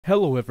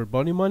Hello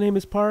everybody, my name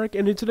is Pyrac,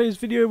 and in today's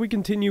video we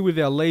continue with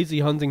our lazy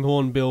hunting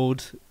horn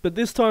build, but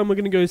this time we're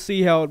going to go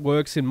see how it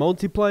works in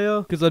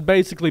multiplayer, because I'd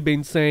basically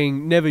been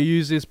saying never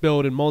use this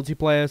build in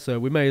multiplayer, so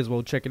we may as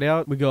well check it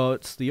out. We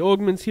got the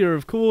augments here,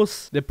 of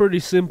course. They're pretty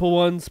simple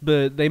ones,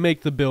 but they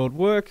make the build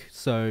work,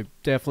 so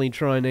definitely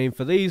try and aim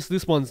for these.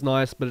 This one's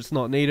nice, but it's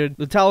not needed.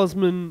 The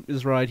talisman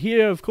is right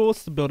here, of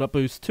course, the build up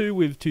boost 2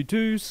 with 2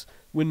 2s.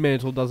 Wind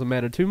mantle doesn't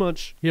matter too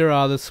much. Here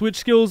are the switch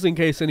skills in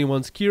case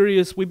anyone's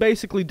curious. We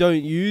basically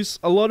don't use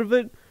a lot of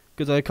it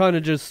because I kind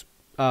of just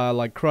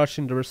like crush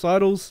into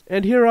recitals.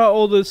 And here are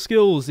all the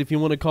skills if you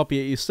want to copy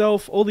it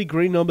yourself. All the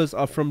green numbers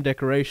are from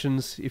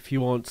decorations if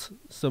you want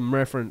some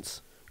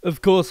reference.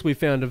 Of course, we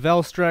found a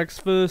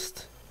Valstrax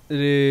first. It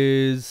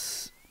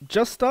is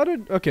just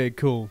started? Okay,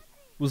 cool.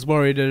 Was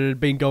worried that it had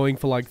been going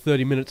for like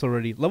 30 minutes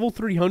already. Level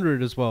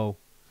 300 as well.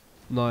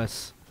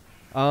 Nice.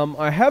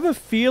 I have a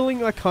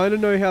feeling I kind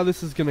of know how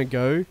this is going to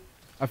go.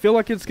 I feel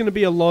like it's going to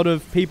be a lot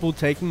of people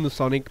taking the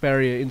sonic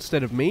barrier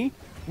instead of me,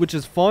 which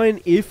is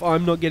fine if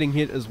I'm not getting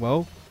hit as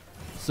well.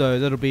 So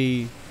that'll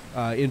be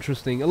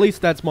interesting. At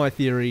least that's my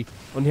theory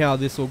on how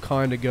this will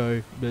kind of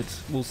go, but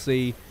we'll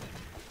see.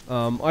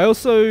 I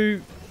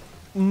also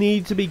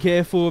need to be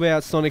careful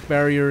about sonic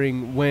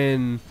barriering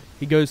when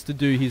he goes to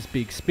do his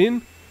big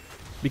spin.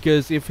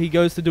 Because if he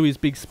goes to do his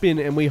big spin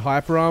and we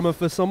hyper armor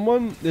for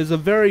someone, there's a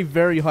very,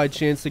 very high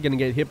chance they're going to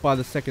get hit by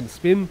the second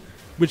spin,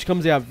 which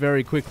comes out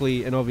very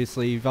quickly, and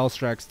obviously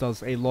Valstrax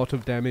does a lot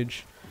of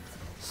damage.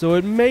 So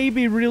it may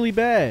be really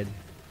bad.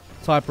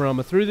 Let's hyper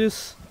armor through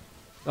this.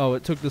 Oh,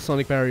 it took the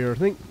sonic barrier, I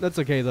think. That's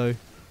okay though.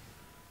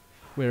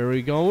 Where are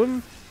we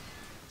going?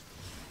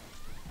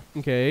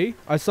 Okay,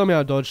 I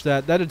somehow dodged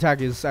that. That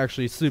attack is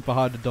actually super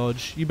hard to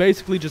dodge. You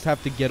basically just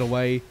have to get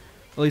away.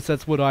 At least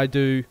that's what I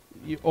do.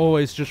 You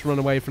always just run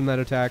away from that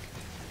attack.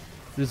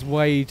 It is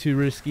way too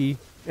risky,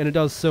 and it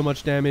does so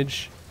much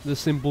damage. The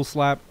simple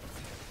slap.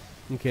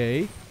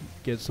 Okay,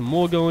 get some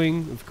more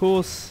going, of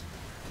course.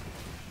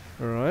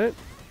 Alright.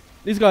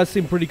 These guys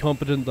seem pretty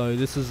competent though.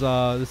 This is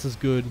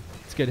good.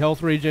 Let's get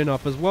health regen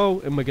up as well,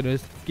 and we're gonna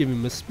give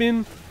him a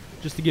spin,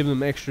 just to give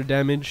them extra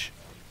damage.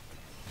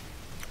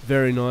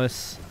 Very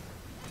nice.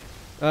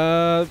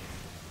 Yeah,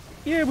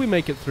 we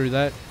make it through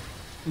that.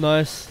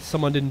 Nice.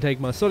 Someone didn't take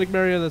my sonic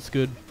barrier, that's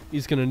good.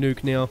 He's gonna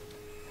nuke now.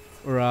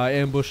 Or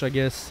ambush, I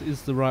guess,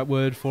 is the right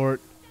word for it.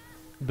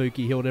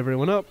 Buki healed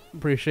everyone up.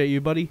 Appreciate you,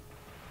 buddy.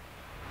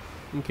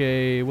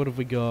 Okay, what have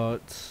we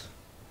got?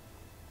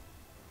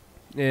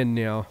 And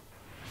now.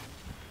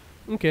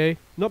 Okay,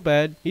 not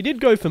bad. He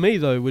did go for me,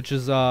 though, which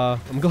is,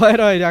 I'm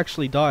glad I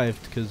actually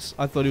dived, because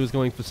I thought he was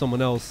going for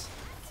someone else.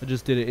 I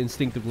just did it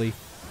instinctively.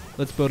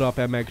 Let's build up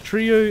our mag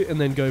trio,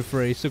 and then go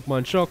for a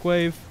Sookmine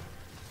Shockwave.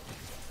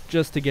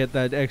 Just to get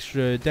that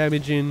extra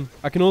damage in.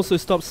 I can also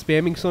stop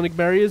spamming sonic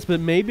barriers, but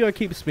maybe I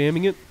keep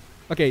spamming it.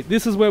 Okay,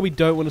 this is where we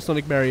don't want to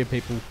sonic barrier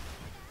people.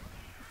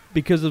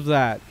 Because of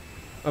that.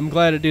 I'm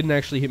glad it didn't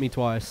actually hit me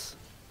twice.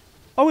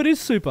 Oh, it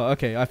is super.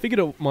 Okay, I figured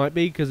it might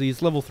be because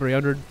he's level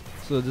 300.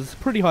 So there's a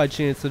pretty high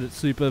chance that it's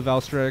super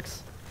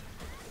Valstrax.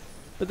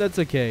 But that's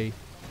okay.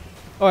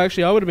 Oh,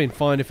 actually, I would have been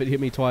fine if it hit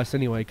me twice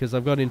anyway, because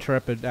I've got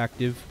Intrepid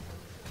active.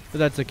 But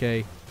that's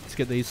okay. Let's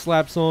get these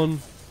slaps on.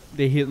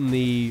 They're hitting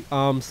the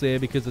arms there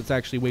because it's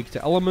actually weak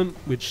to element,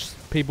 which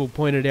people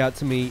pointed out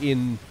to me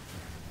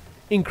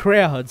in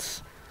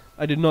crowds.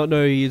 I did not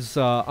know his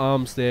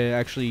arms there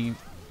actually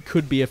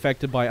could be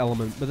affected by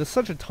element, but there's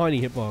such a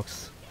tiny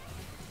hitbox.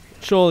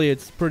 Surely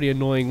it's pretty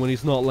annoying when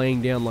he's not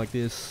laying down like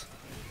this.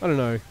 I don't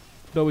know.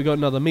 But we got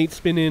another meat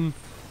spin in.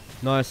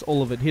 Nice,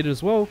 all of it hit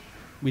as well.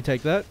 We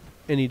take that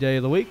any day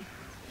of the week.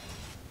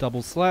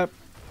 Double slap.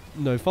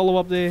 No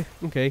follow-up there.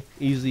 Okay,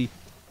 easy.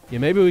 Yeah,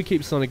 maybe we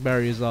keep sonic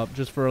barriers up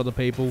just for other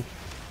people.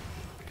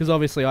 Because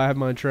obviously I have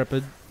my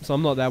Intrepid, so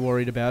I'm not that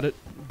worried about it.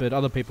 But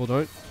other people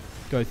don't.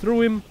 Go through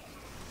him.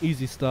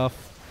 Easy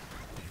stuff.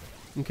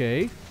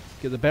 Okay.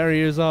 Get the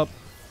barriers up.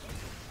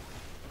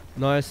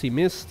 Nice, he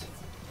missed.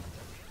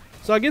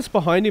 So I guess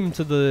behind him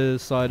to the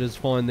side is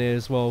fine there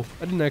as well.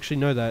 I didn't actually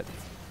know that.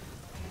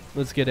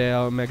 Let's get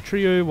our mag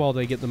trio while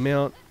they get them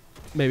out.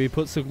 Maybe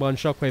put Sookmine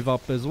Shockwave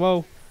up as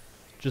well.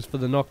 Just for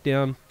the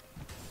knockdown.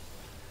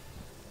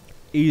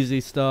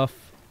 Easy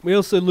stuff. We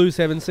also lose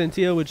Heaven Sent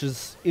here, which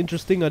is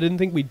interesting. I didn't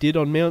think we did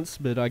on mounts,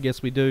 but I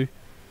guess we do.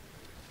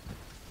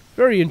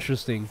 Very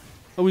interesting.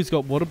 Oh, he's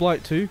got Water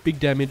Blight too.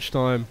 Big damage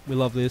time. We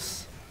love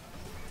this.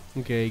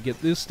 Okay,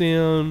 get this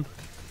down.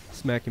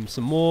 Smack him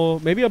some more.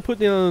 Maybe I'll put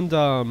down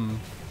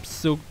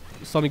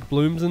Sonic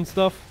Blooms and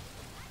stuff.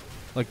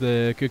 Like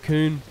the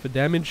Cocoon for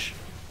damage.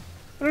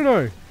 I don't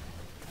know.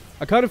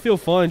 I kind of feel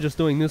fine just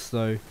doing this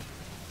though.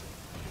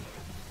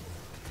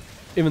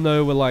 Even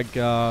though we're like,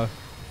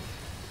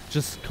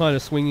 just kind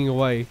of swinging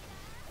away.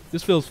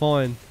 This feels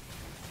fine.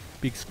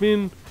 Big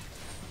spin.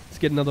 Let's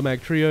get another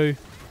mag trio.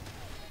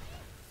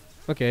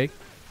 Okay,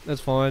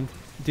 that's fine.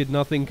 Did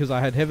nothing because I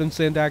had Heaven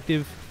Sent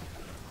active,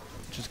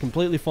 which is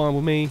completely fine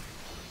with me.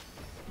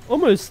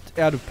 Almost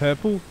out of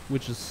purple,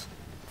 which is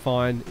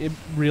fine. It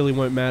really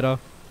won't matter.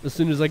 As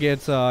soon as I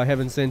get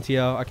Heaven Sent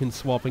here, I can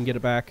swap and get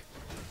it back.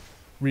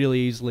 really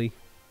easily.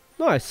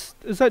 Nice.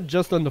 Is that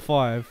just under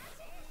 5?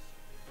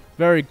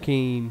 Very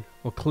keen.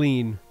 Or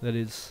clean, that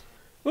is.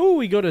 Oh,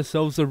 we got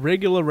ourselves a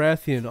regular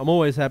Rathian. I'm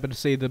always happy to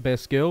see the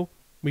best skill.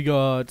 We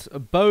got a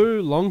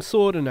bow,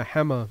 longsword, and a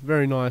hammer.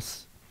 Very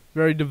nice.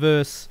 Very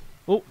diverse.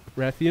 Oh,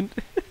 Rathian.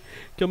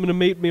 Coming to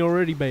meet me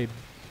already, babe.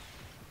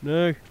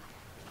 No.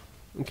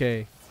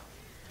 Okay.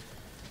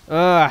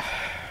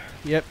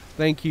 Yep,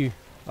 thank you.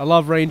 I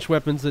love ranged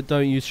weapons that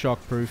don't use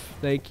shockproof.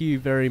 Thank you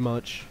very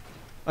much.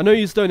 I know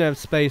you don't have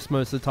space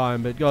most of the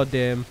time, but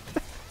goddamn.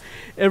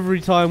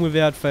 Every time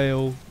without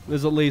fail,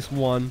 there's at least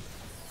one.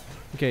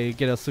 Okay,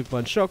 get our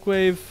Silkbind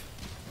Shockwave.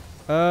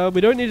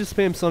 We don't need to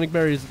spam Sonic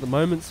Barriers at the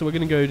moment, so we're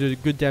going to go to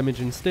good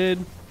damage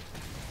instead.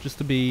 Just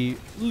to be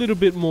a little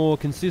bit more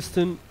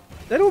consistent.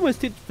 That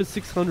almost hit for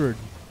 600.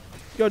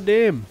 God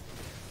damn.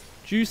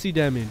 Juicy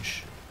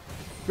damage.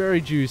 Very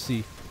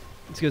juicy.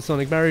 Let's get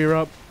Sonic Barrier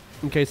up,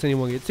 in case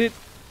anyone gets hit.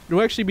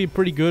 It'll actually be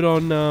pretty good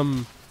on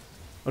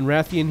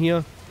Rathian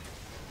here.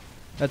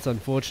 That's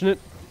unfortunate.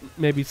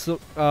 Maybe so,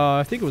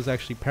 I think it was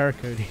actually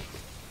Pyrac.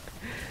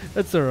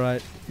 That's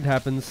alright. It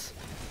happens.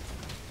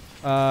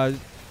 Damn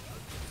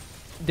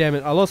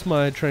it, I lost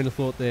my train of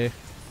thought there.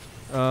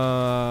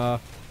 Oh,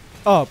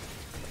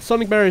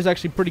 Sonic Barrier is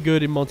actually pretty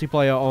good in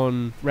multiplayer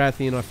on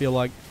Rathian, I feel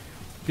like.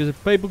 Because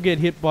if people get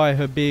hit by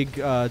her big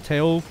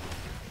tail,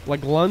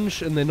 like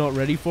lunge, and they're not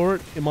ready for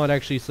it, it might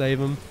actually save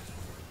them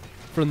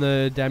from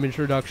the damage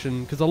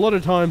reduction. Because a lot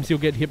of times you'll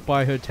get hit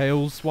by her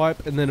tail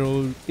swipe, and then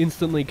it'll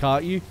instantly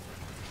cart you.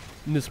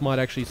 And this might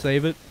actually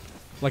save it.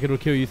 Like it'll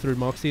kill you through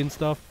Moxie and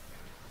stuff.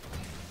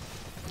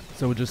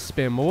 So we'll just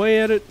spam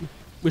away at it.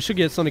 We should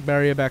get Sonic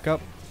Barrier back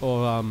up.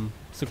 Or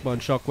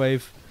Silkbind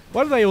Shockwave.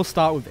 Why do they all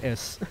start with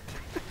S?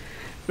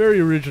 Very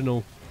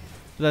original.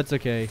 But that's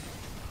okay.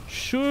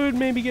 Should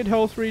maybe get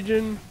health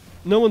regen.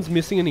 No one's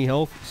missing any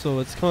health, so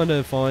it's kind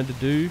of fine to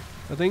do,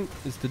 I think,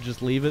 is to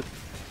just leave it.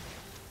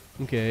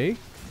 Okay.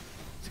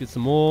 Let's get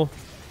some more.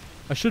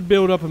 I should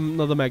build up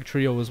another Mag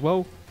Trio as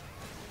well.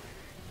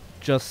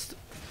 Just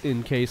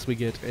in case we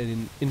get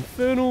an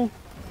Infernal.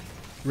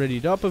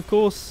 Readied up, of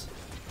course.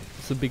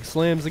 Some big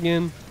slams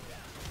again.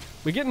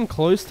 We're getting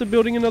close to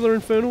building another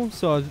Infernal,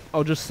 so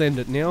I'll just send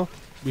it now.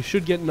 We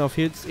should get enough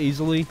hits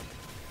easily.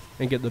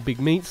 And get the big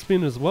meat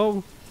spin as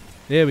well.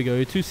 There we go,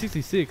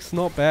 266.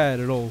 Not bad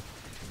at all.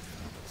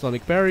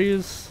 Sonic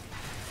Barriers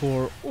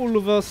for all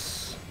of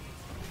us.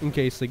 In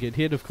case they get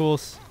hit, of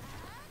course.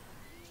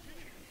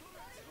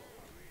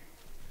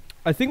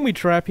 I think we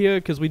trap here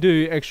because we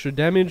do extra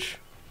damage.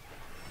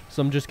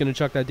 So I'm just going to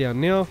chuck that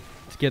down now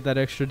to get that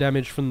extra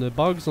damage from the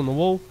bugs on the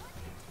wall.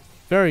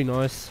 Very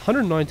nice.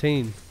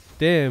 119.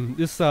 Damn,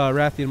 this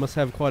Rathian must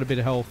have quite a bit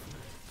of health.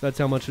 That's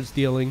how much it's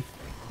dealing.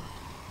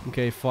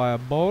 Okay,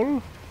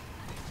 Fireball.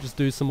 Just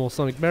do some more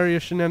Sonic Barrier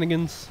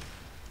shenanigans.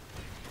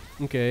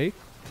 Okay.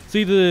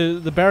 See,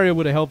 the barrier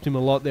would have helped him a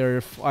lot there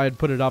if I had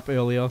put it up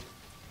earlier.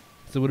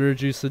 So it would have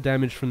reduced the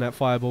damage from that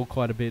fireball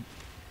quite a bit.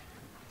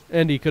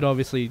 And he could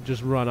obviously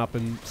just run up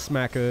and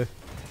smack her.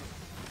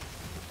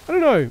 I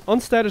don't know. On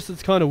status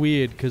it's kind of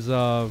weird because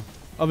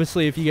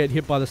obviously if you get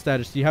hit by the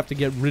status you have to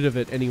get rid of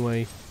it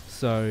anyway.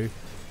 So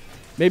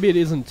maybe it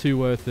isn't too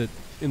worth it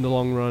in the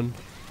long run.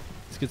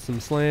 Let's get some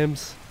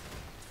slams.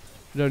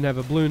 We don't have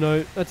a blue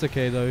note. That's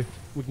okay though.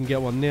 We can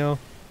get one now.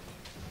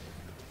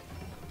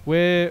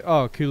 Where?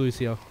 Oh, Kulu's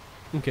here.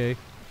 Okay.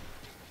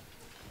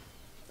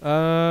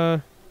 Yeah,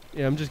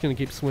 I'm just gonna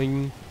keep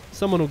swinging.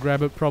 Someone will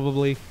grab it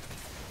probably.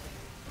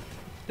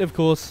 Of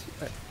course.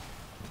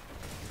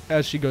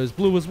 As she goes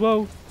blue as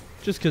well.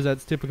 Just because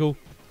that's typical.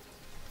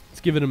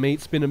 Let's give it a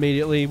meat spin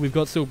immediately. We've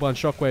got Silkbind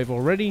Shockwave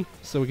already,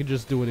 so we can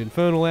just do an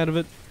Infernal out of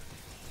it.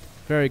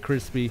 Very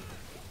crispy.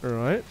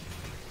 Alright.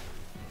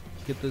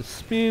 Get the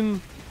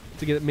spin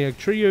to get Mag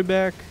Trio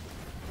back.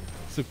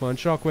 Silkbind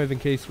Shockwave in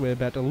case we're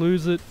about to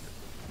lose it.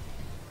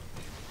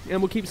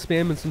 And we'll keep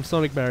spamming some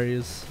Sonic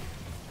Barriers.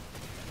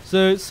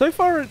 So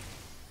far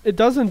it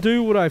doesn't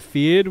do what I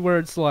feared, where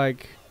it's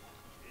like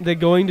they're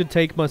going to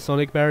take my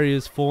Sonic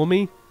Barriers for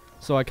me,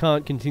 so I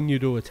can't continue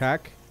to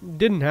attack.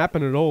 Didn't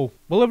happen at all.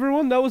 Well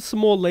everyone, that was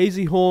some more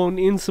Lazy Horn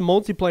in some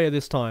multiplayer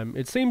this time.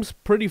 It seems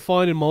pretty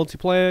fine in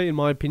multiplayer in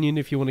my opinion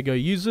if you want to go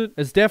use it.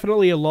 It's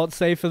definitely a lot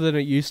safer than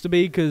it used to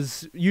be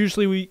because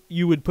usually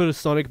you would put a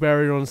Sonic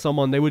Barrier on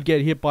someone, they would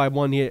get hit by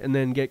one hit and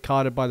then get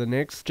carted by the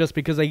next just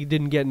because they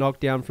didn't get knocked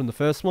down from the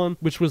first one,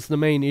 which was the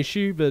main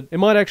issue, but it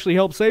might actually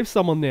help save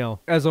someone now.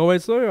 As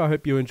always though, I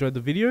hope you enjoyed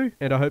the video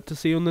and I hope to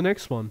see you on the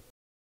next one.